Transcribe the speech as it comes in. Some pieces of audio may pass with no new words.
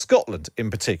Scotland in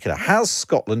particular. Has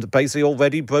Scotland basically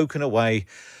already broken away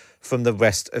from the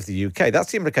rest of the UK?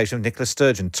 That's the implication of Nicola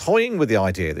Sturgeon toying with the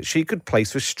idea that she could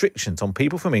place restrictions on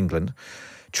people from England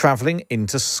travelling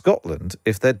into Scotland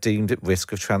if they're deemed at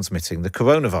risk of transmitting the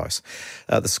coronavirus.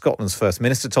 The Scotland's First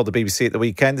Minister told the BBC at the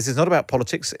weekend, this is not about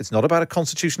politics, it's not about a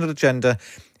constitutional agenda,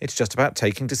 it's just about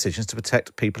taking decisions to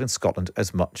protect people in Scotland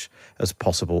as much as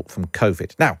possible from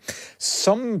COVID. Now,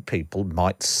 some people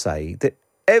might say that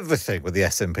everything with the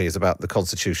SNP is about the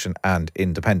Constitution and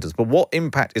independence, but what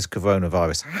impact is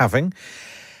coronavirus having?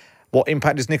 What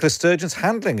impact is Nicola Sturgeon's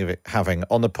handling of it having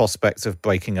on the prospects of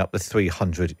breaking up the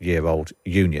 300-year-old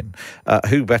union?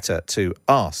 Who better to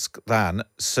ask than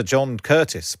Sir John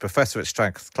Curtice, Professor at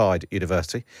Strathclyde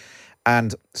University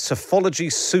and psephology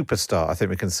superstar, I think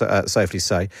we can safely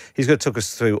say. He's going to talk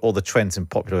us through all the trends in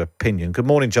popular opinion. Good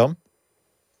morning, John.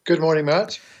 Good morning,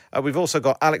 Matt. We've also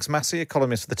got Alex Massie, a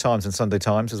columnist for The Times and Sunday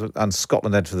Times, and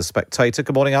Scotland editor for The Spectator.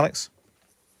 Good morning, Alex.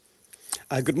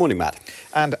 Good morning, Matt.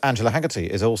 And Angela Haggerty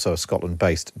is also a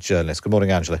Scotland-based journalist. Good morning,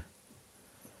 Angela.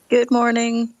 Good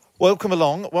morning. Welcome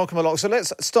along. So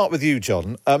let's start with you,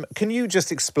 John. Can you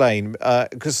just explain,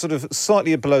 because sort of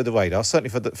slightly below the radar, certainly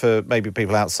for maybe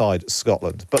people outside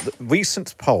Scotland, but the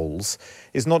recent polls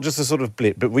is not just a sort of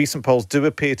blip, but recent polls do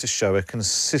appear to show a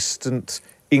consistent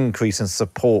increase in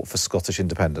support for Scottish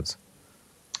independence.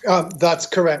 That's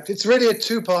correct. It's really a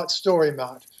two-part story,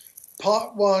 Matt.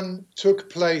 Part one took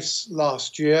place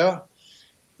last year.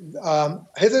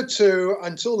 Hitherto,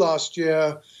 until last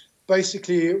year,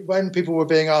 basically when people were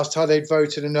being asked how they'd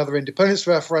vote in another independence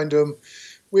referendum,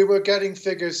 we were getting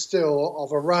figures still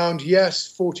of around yes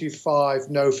 45,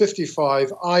 no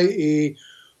 55, i.e.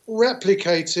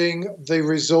 replicating the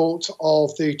result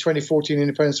of the 2014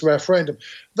 independence referendum.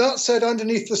 That said,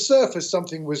 underneath the surface,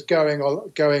 something was going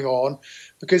on,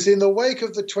 because in the wake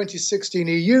of the 2016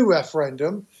 EU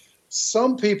referendum,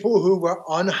 some people who were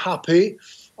unhappy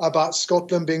about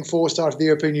Scotland being forced out of the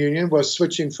European Union were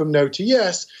switching from no to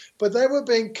yes, but they were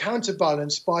being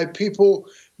counterbalanced by people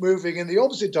moving in the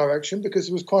opposite direction, because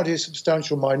there was quite a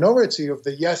substantial minority of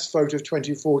the yes vote of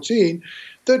 2014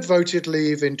 that voted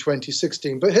leave in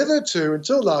 2016. But hitherto,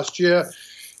 until last year,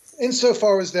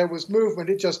 insofar as there was movement,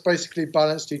 it just basically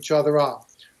balanced each other out.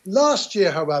 Last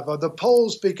year, however, the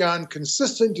polls began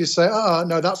consistently to say,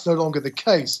 no, that's no longer the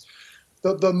case.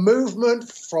 That the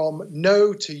movement from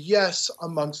no to yes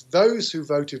amongst those who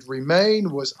voted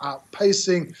Remain was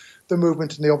outpacing the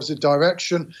movement in the opposite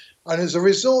direction. And as a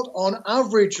result, on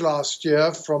average last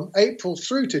year, from April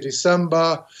through to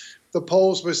December, the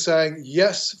polls were saying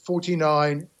yes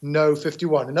 49, no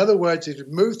 51. In other words, it had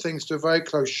moved things to a very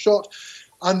close shot,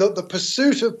 and that the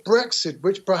pursuit of Brexit,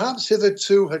 which perhaps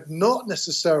hitherto had not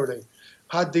necessarily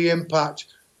had the impact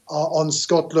on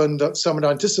Scotland that some had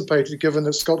anticipated, given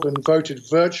that Scotland voted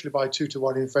virtually by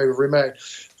 2-1 in favour of Remain.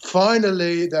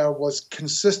 Finally, there was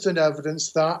consistent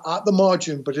evidence that at the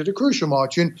margin, but at a crucial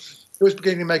margin, it was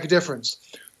beginning to make a difference.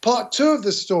 Part two of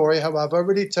the story, however,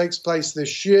 really takes place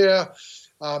this year,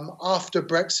 after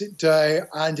Brexit Day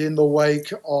and in the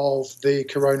wake of the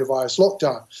coronavirus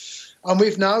lockdown. And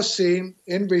we've now seen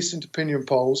in recent opinion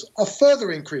polls a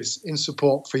further increase in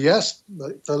support for yes.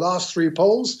 The last three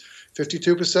polls,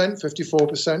 52%,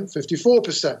 54%,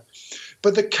 54%.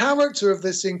 But the character of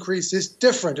this increase is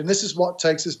different, and this is what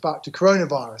takes us back to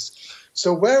coronavirus.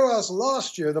 So whereas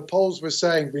last year the polls were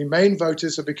saying Remain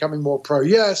voters are becoming more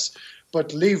pro-yes,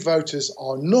 but Leave voters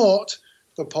are not,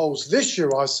 the polls this year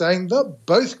are saying that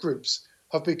both groups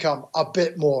have become a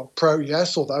bit more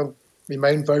pro-yes, although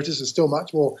Remain voters are still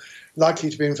much more likely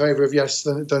to be in favour of yes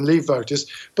than Leave voters.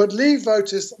 But Leave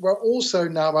voters were also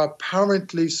now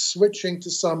apparently switching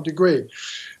to some degree.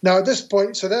 Now, at this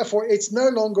point, so therefore, it's no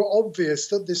longer obvious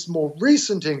that this more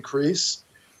recent increase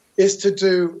is to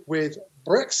do with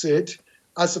Brexit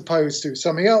as opposed to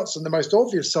something else. And the most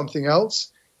obvious something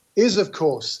else is, of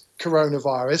course,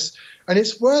 coronavirus. And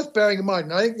it's worth bearing in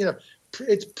mind, and I think,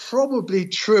 it's probably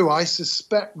true, I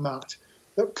suspect, Matt,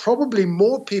 that probably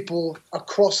more people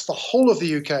across the whole of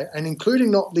the UK, and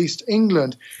including not least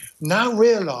England, now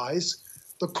realise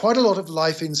that quite a lot of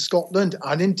life in Scotland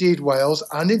and indeed Wales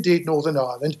and indeed Northern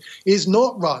Ireland is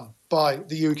not run by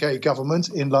the UK government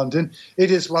in London.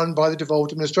 It is run by the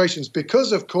devolved administrations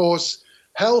because, of course,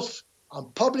 health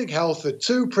and public health, the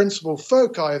two principal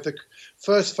foci of the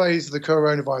first phase of the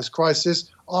coronavirus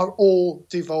crisis, are all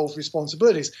devolved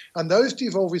responsibilities. And those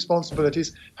devolved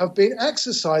responsibilities have been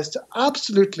exercised to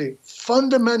absolutely,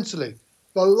 fundamentally,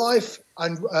 the life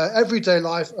and everyday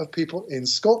life of people in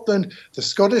Scotland. The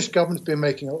Scottish government's been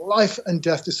making life and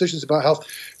death decisions about health.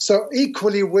 So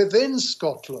equally within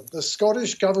Scotland, the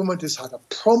Scottish government has had a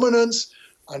prominence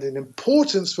and an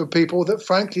importance for people that,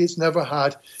 frankly, it's never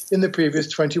had in the previous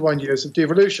 21 years of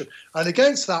devolution. And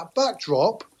against that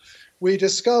backdrop, we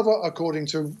discover, according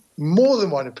to more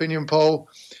than one opinion poll,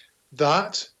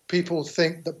 that people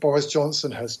think that Boris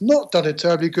Johnson has not done a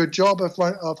terribly good job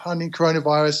of handling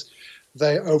coronavirus.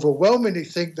 They overwhelmingly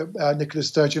think that Nicola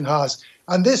Sturgeon has.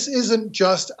 And this isn't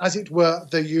just, as it were,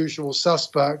 the usual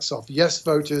suspects of yes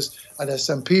voters and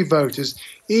SNP voters.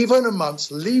 Even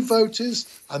amongst Leave voters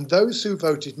and those who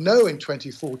voted no in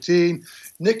 2014,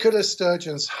 Nicola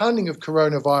Sturgeon's handling of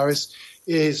coronavirus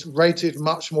is rated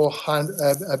much more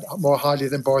highly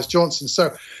than Boris Johnson.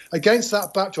 So against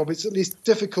that backdrop, it's at least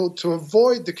difficult to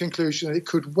avoid the conclusion that it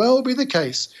could well be the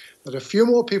case that a few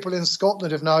more people in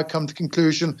Scotland have now come to the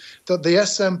conclusion that the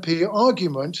SNP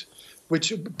argument,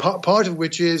 which part of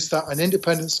which is that an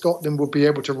independent Scotland will be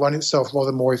able to run itself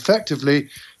rather more effectively,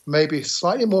 maybe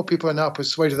slightly more people are now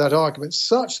persuaded of that argument,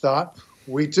 such that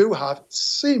we do have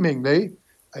seemingly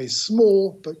a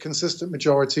small but consistent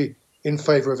majority in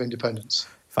favour of independence.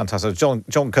 Fantastic.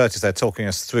 John Curtice there talking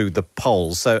us through the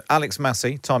polls. So Alex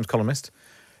Massie, Times columnist,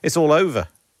 it's all over.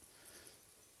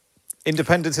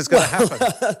 Independence is going to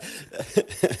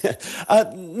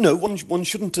happen. No, one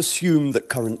shouldn't assume that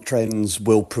current trends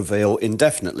will prevail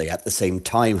indefinitely. At the same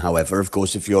time, however, of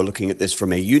course, if you're looking at this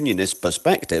from a unionist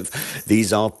perspective,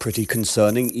 these are pretty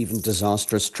concerning, even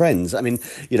disastrous trends. I mean,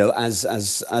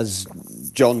 as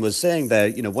John was saying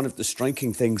there, one of the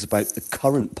striking things about the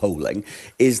current polling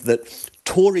is that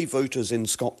Tory voters in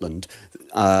Scotland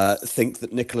think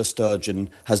that Nicola Sturgeon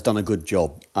has done a good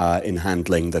job in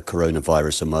handling the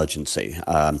coronavirus emergency,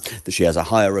 that she has a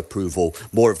higher approval.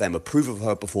 More of them approve of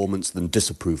her performance than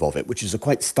disapprove of it, which is a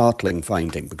quite startling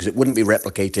finding because it wouldn't be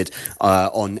replicated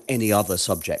on any other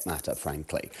subject matter,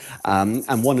 frankly.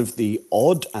 And one of the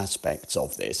odd aspects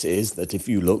of this is that if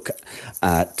you look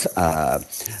at,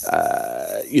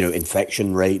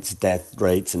 infection rates, death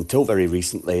rates, until very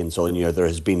recently and so on, there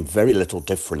has been very little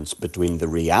difference between the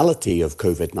reality of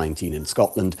COVID-19 in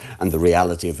Scotland and the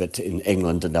reality of it in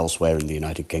England and elsewhere in the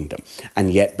United Kingdom.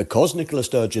 And yet, because Nicola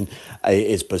Sturgeon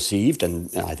is perceived, and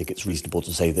I think it's reasonable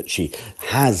to say that she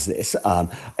has this,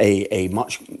 a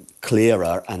much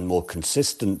clearer and more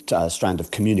consistent strand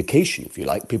of communication, if you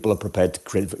like. People are prepared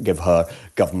to give her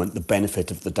government the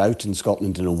benefit of the doubt in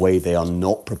Scotland in a way they are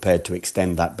not prepared to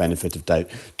extend that benefit of doubt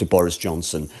to Boris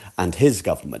Johnson and his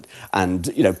government. And,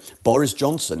 Boris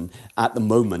Johnson at the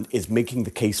moment is making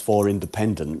the case for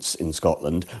independence in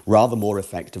Scotland rather more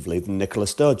effectively than Nicola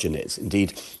Sturgeon is.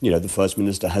 Indeed, the First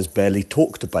Minister has barely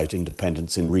talked about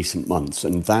independence in recent months.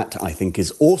 And that, I think, is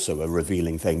also a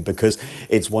revealing thing because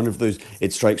it's one of those,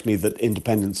 it strikes me that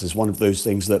independence is one of those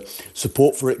things that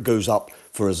support for it goes up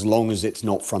for as long as it's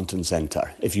not front and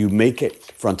centre. If you make it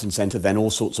front and centre, then all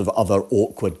sorts of other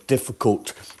awkward,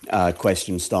 difficult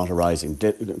questions start arising.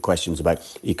 Questions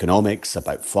about economics,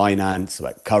 about finance,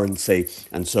 about currency,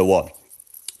 and so on.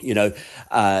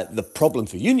 The problem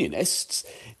for unionists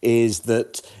is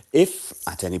that if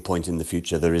at any point in the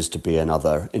future there is to be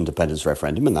another independence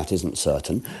referendum, and that isn't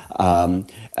certain,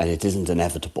 and it isn't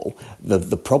inevitable,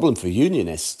 the problem for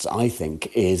unionists, I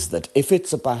think, is that if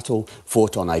it's a battle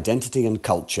fought on identity and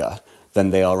culture,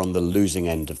 then they are on the losing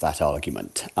end of that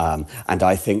argument. And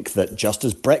I think that just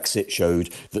as Brexit showed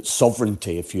that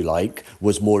sovereignty, if you like,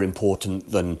 was more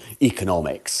important than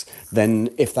economics, then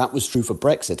if that was true for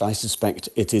Brexit, I suspect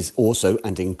it is also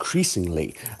and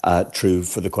increasingly true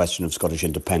for the question of Scottish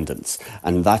independence.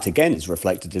 And that, again, is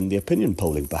reflected in the opinion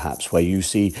polling, perhaps, where you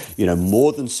see,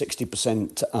 more than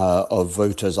 60% of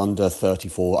voters under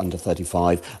 34, under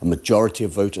 35, a majority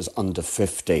of voters under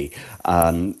 50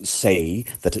 say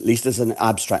that at least as an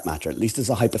abstract matter, at least as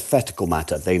a hypothetical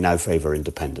matter, they now favour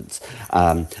independence.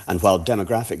 And while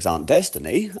demographics aren't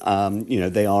destiny,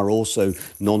 they are also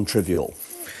non-trivial.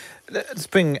 Let's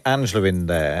bring Angela in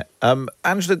there.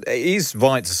 Angela, it is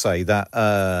right to say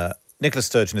that Nicola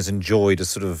Sturgeon has enjoyed a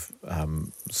sort of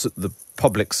the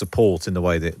public support in the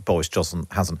way that Boris Johnson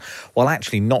hasn't, while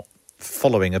actually not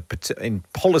following in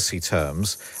policy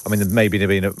terms. I mean,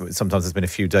 sometimes there's been a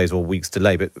few days or weeks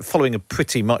delay, but following a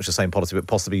pretty much the same policy, but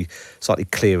possibly slightly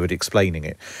clearer at explaining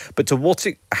it. But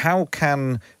how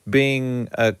can being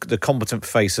the competent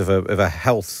face of a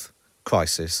health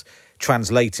crisis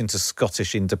translate into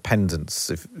Scottish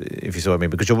independence, if you see what I mean?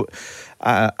 Because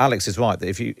Alex is right that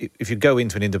if you go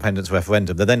into an independence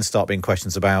referendum, there then start being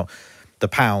questions about the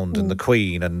pound and the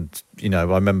Queen, and I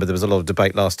remember there was a lot of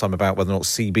debate last time about whether or not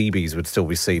CBeebies would still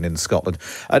be seen in Scotland,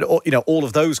 and all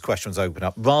of those questions open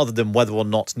up, rather than whether or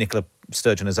not Nicola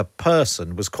Sturgeon as a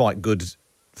person was quite good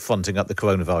fronting up the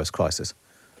coronavirus crisis.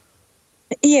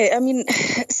 Yeah, I mean,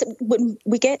 when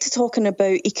we get to talking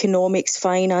about economics,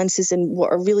 finances, and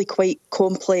what are really quite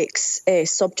complex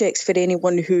subjects for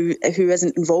anyone who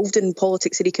isn't involved in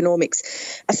politics or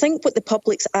economics, I think what the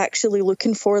public's actually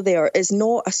looking for there is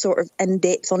not a sort of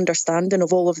in-depth understanding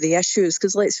of all of the issues,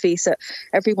 because let's face it,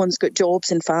 everyone's got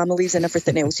jobs and families and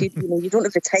everything else. You don't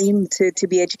have the time to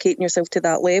be educating yourself to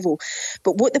that level.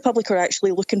 But what the public are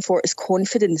actually looking for is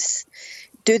confidence.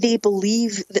 Do they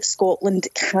believe that Scotland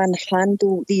can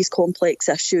handle these complex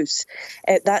issues?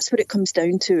 That's what it comes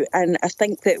down to. And I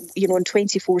think that, in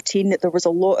 2014, that there was a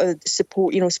lot of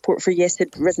support, support for yes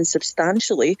had risen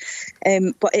substantially,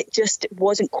 but it just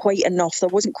wasn't quite enough. There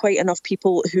wasn't quite enough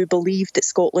people who believed that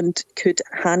Scotland could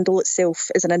handle itself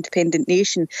as an independent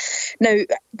nation. Now,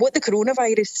 what the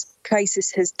coronavirus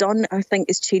crisis has done, I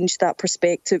think, is changed that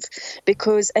perspective.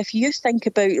 Because if you think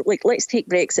about, let's take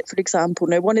Brexit, for example.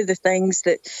 Now, one of the things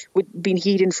that we've been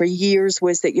hearing for years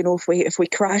was that, if we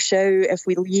crash out, if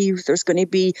we leave, there's going to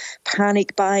be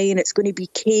panic buying, it's going to be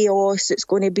chaos, it's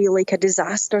going to be like a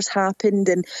disaster's happened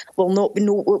and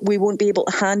we won't be able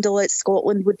to handle it.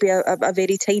 Scotland would be a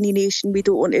very tiny nation. We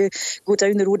don't want to go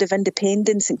down the road of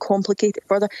independence and complicate it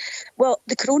further. Well,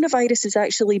 the coronavirus has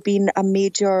actually been a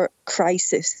major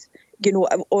crisis,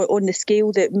 on the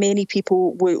scale that many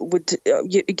people would.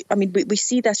 We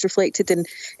see this reflected in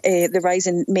the rise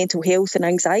in mental health and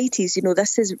anxieties.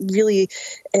 This has really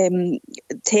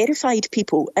terrified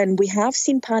people, and we have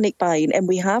seen panic buying, and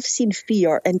we have seen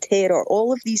fear and terror,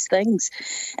 all of these things.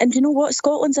 And you know what?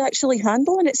 Scotland's actually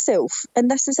handling itself, and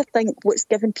this is, I think, what's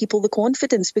given people the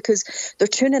confidence, because they're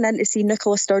tuning in to see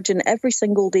Nicola Sturgeon every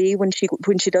single day when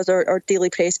she does our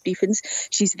daily press briefings.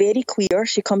 She's very clear.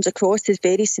 She comes across as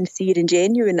very sincere and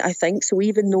genuine, I think. So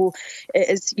even though it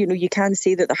is, you can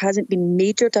say that there hasn't been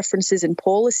major differences in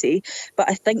policy, but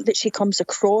I think that she comes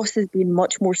across as being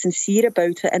much more sincere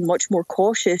about it and much more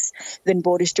cautious than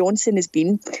Boris Johnson has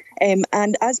been.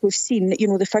 And as we've seen,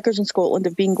 the figures in Scotland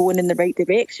have been going in the right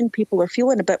direction. People are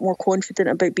feeling a bit more confident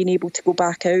about being able to go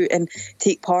back out and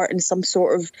take part in some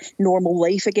sort of normal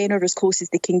life again, or as close as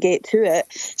they can get to it.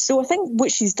 So I think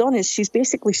what she's done is she's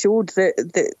basically showed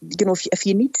that if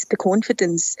you need the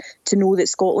confidence to know that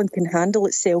Scotland can handle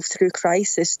itself through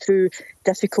crisis, through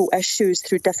difficult issues,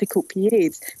 through difficult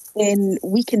periods, then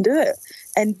we can do it.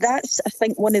 And that's, I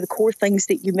think, one of the core things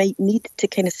that you might need to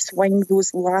kind of swing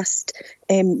those last,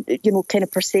 kind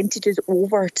of percentages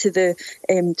over to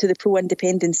the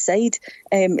pro-independence side.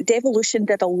 Devolution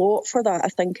did a lot for that, I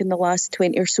think, in the last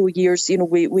 20 or so years.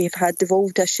 We've had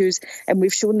devolved issues, and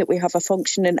we've shown that we have a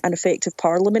functioning and effective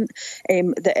parliament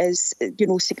that is,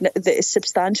 that is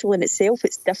substantial in itself.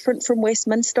 It's different from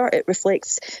Westminster. It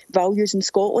reflects values in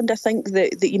Scotland, I think,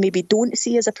 that you maybe don't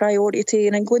see as a priority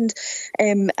in England.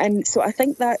 And so I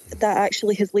think that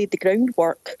actually has laid the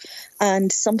groundwork,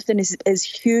 and something as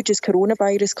huge as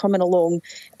coronavirus coming along.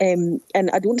 And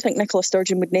I don't think Nicola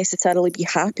Sturgeon would necessarily be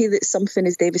happy that something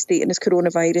as devastating as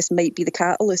coronavirus might be the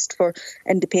catalyst for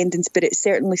independence, but it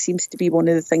certainly seems to be one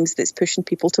of the things that's pushing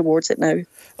people towards it now.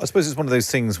 I suppose it's one of those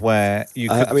things where you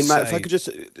could Matt, if I could just...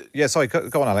 Yeah, sorry,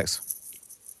 go on, Alex.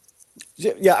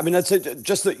 Yeah, I'd say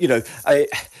just that,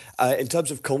 in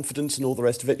terms of confidence and all the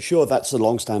rest of it, sure, that's a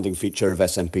long-standing feature of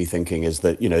SNP thinking, is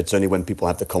that, it's only when people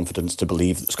have the confidence to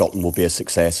believe that Scotland will be a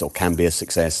success or can be a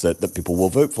success that people will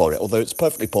vote for it. Although it's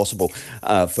perfectly possible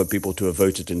for people to have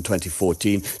voted in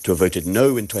 2014, to have voted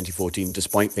no in 2014,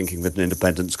 despite thinking that an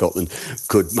independent Scotland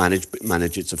could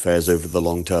manage its affairs over the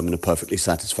long term in a perfectly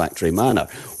satisfactory manner.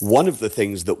 One of the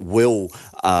things that will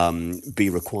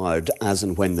be required as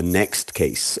and when the next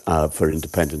case for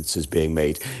independence is being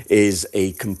made is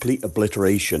a complete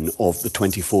obliteration of the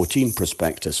 2014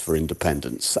 prospectus for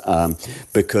independence,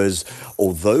 because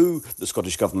although the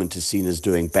Scottish Government is seen as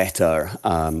doing better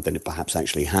than it perhaps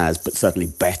actually has, but certainly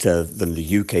better than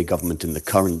the UK government in the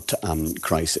current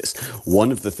crisis,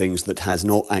 one of the things that has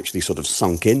not actually sort of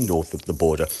sunk in north of the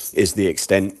border is the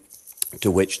extent to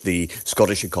which the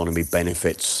Scottish economy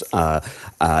benefits,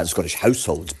 Scottish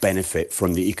households benefit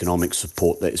from the economic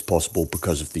support that is possible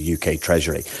because of the UK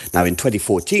Treasury. Now, in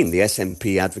 2014, the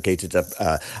SNP advocated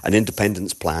an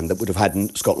independence plan that would have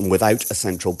had Scotland without a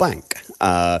central bank,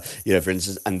 for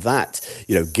instance, and that,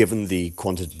 given the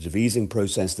quantitative easing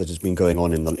process that has been going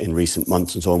on in recent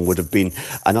months and so on, would have been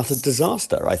an utter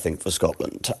disaster, I think, for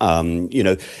Scotland.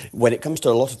 When it comes to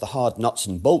a lot of the hard nuts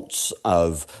and bolts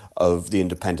of of the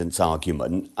independence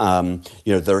argument,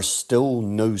 there are still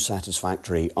no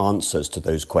satisfactory answers to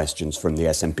those questions from the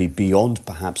SNP beyond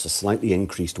perhaps a slightly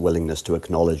increased willingness to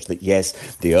acknowledge that, yes,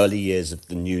 the early years of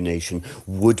the new nation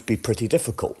would be pretty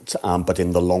difficult, but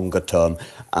in the longer term,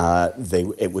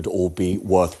 it would all be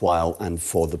worthwhile and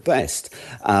for the best.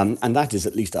 And that is,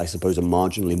 at least, I suppose, a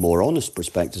marginally more honest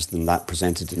prospectus than that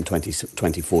presented in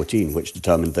 2014, which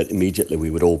determined that immediately we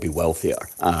would all be wealthier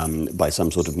by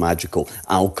some sort of magical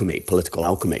alchemy, political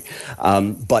alchemy.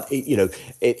 But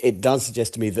it does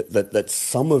suggest to me that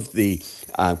some of the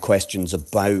questions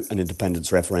about an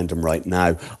independence referendum right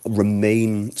now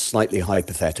remain slightly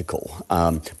hypothetical.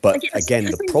 But again,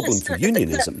 the problem for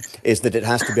unionism is that it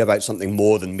has to be about something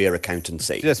more than mere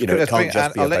accountancy. It can't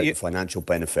just be about the financial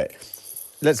benefit.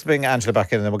 Let's bring Angela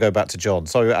back in and then we'll go back to John.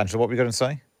 Sorry, Angela, what were you going to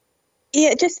say?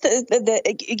 Yeah, just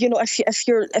if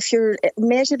you're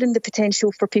measuring the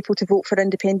potential for people to vote for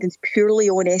independence purely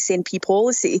on SNP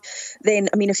policy, then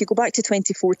if you go back to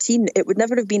 2014, it would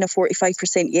never have been a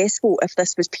 45% yes vote if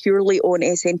this was purely on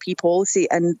SNP policy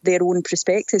and their own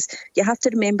prospectus. You have to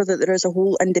remember that there is a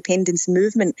whole independence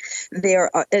movement.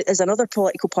 There is another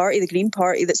political party, the Green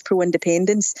Party, that's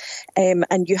pro-independence,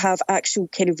 and you have actual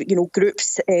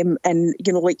groups, and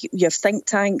you have think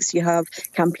tanks, you have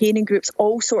campaigning groups,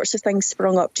 all sorts of things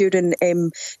sprung up during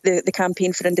the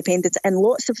campaign for independence, and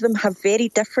lots of them have very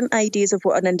different ideas of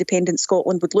what an independent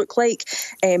Scotland would look like.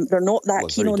 They're not that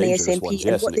keen on the SNP, ones,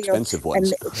 yes, and expensive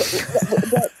ones.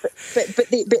 But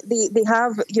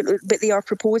they are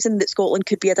proposing that Scotland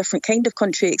could be a different kind of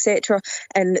country, etc.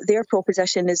 And their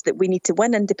proposition is that we need to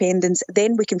win independence,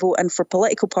 then we can vote in for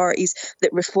political parties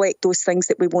that reflect those things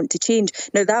that we want to change.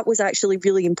 Now, that was actually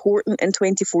really important in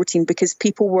 2014 because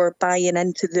people were buying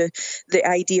into the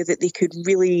idea that they could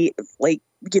really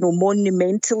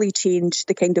monumentally change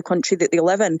the kind of country that they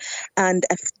live in. And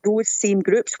if those same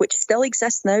groups, which still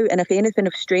exist now, and if anything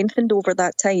have strengthened over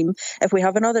that time, if we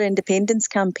have another independence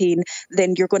campaign,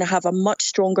 then you're going to have a much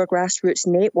stronger grassroots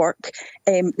network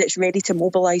that's ready to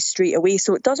mobilise straight away.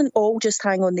 So it doesn't all just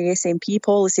hang on the SNP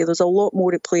policy. There's a lot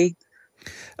more at play.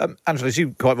 Angela, as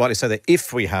you quite rightly say, that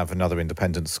if we have another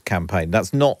independence campaign,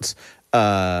 that's not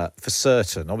for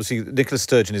certain. Obviously, Nicola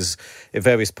Sturgeon is at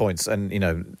various points, and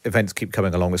events keep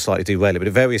coming along with slightly derail it, but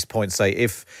at various points say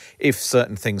if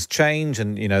certain things change,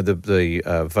 and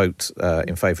the vote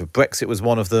in favour of Brexit was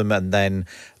one of them, and then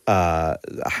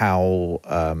how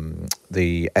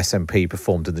the SNP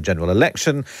performed in the general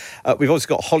election. We've also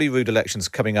got Holyrood elections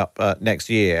coming up next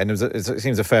year, and it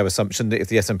seems a fair assumption that if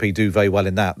the SNP do very well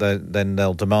in that, then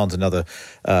they'll demand another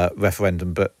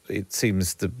referendum. But it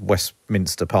seems the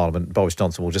Westminster Parliament, Boris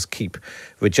Johnson, will just keep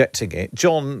rejecting it.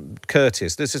 John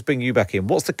Curtice, let's just bring you back in.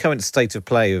 What's the current state of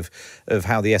play of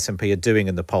how the SNP are doing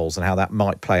in the polls and how that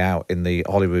might play out in the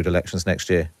Holyrood elections next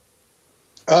year?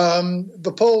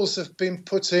 The polls have been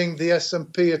putting the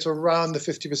SNP at around the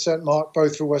 50% mark,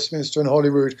 both for Westminster and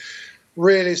Holyrood,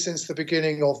 really since the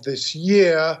beginning of this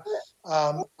year.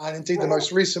 And indeed, the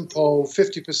most recent poll,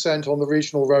 50% on the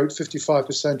regional vote,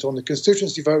 55% on the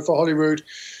constituency vote for Holyrood,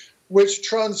 which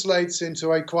translates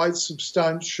into a quite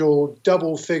substantial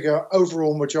double-figure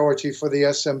overall majority for the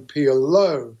SNP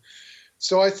alone.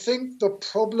 So I think the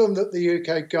problem that the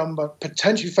UK government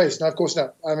potentially faces, now, of course,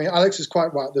 Alex is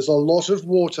quite right. There's a lot of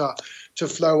water to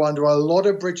flow under a lot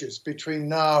of bridges between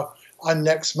now and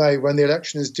next May when the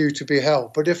election is due to be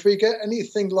held. But if we get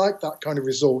anything like that kind of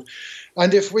result,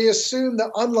 and if we assume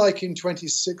that unlike in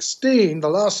 2016, the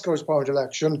last Scottish Parliament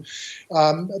election,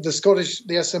 the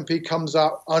SNP comes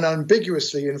out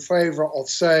unambiguously in favour of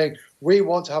saying, we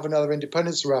want to have another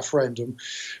independence referendum.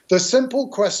 The simple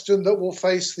question that will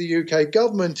face the UK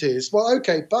government is, well,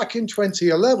 OK, back in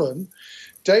 2011,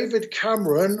 David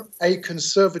Cameron, a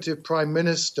Conservative Prime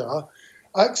Minister,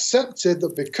 accepted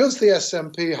that because the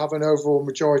SNP have an overall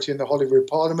majority in the Holyrood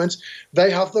Parliament, they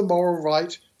have the moral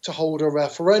right to hold a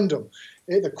referendum.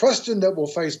 The question that will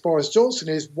face Boris Johnson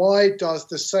is, why does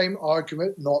the same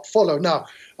argument not follow? Now,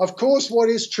 of course, what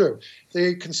is true?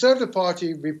 The Conservative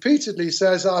Party repeatedly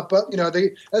says, but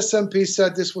the SNP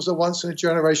said this was a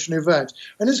once-in-a-generation event.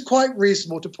 And it's quite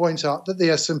reasonable to point out that the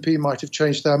SNP might have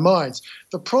changed their minds.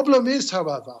 The problem is,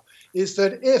 however, is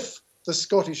that if the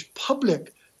Scottish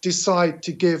public decide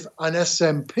to give an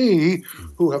SNP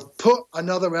who have put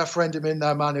another referendum in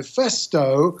their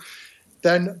manifesto,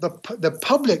 then the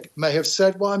public may have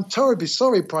said, well, I'm terribly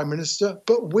sorry, Prime Minister,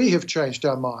 but we have changed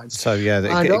our minds. So, yeah,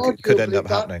 it could end up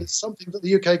happening. It's something that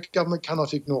the UK government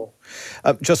cannot ignore.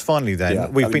 Just finally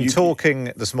then, we've been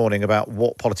talking this morning about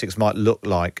what politics might look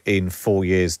like in 4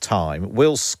 years' time.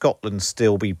 Will Scotland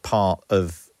still be part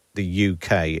of the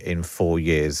UK in 4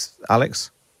 years?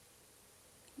 Alex?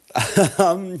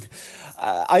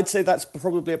 I'd say that's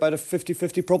probably about a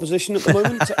 50-50 proposition at the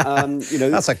moment.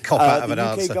 That's a cop-out of an answer.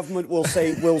 The UK answer. government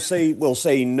will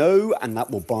say no, and that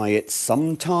will buy it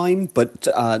some time. But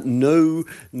no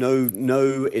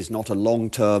is not a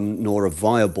long-term nor a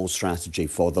viable strategy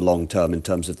for the long term in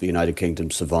terms of the United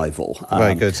Kingdom's survival.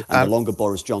 Very good. And the longer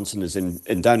Boris Johnson is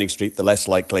in Downing Street, the less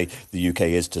likely the UK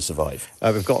is to survive.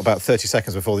 We've got about 30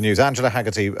 seconds before the news. Angela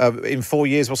Haggerty, in 4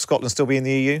 years, will Scotland still be in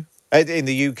the EU? In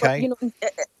the UK? Well,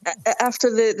 after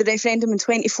the referendum in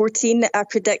 2014, I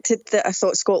predicted that I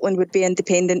thought Scotland would be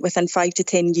independent within 5 to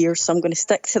 10 years, so I'm going to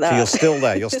stick to that. So you're still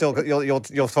there. You're still your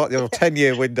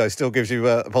 10-year window still gives you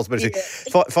a possibility.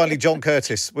 Yeah. Finally, John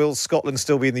Curtice, will Scotland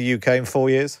still be in the UK in 4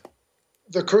 years?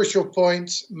 The crucial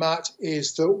point, Matt,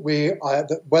 is that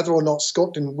that whether or not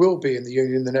Scotland will be in the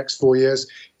Union in the next 4 years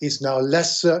is now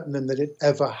less certain than that it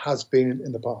ever has been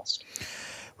in the past.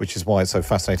 Which is why it's so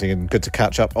fascinating and good to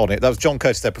catch up on it. That was John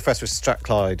Curtice there, Professor at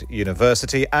Strathclyde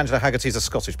University. Angela Haggerty is a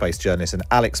Scottish-based journalist, and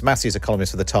Alex Massie is a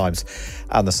columnist for The Times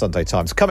and The Sunday Times. Coming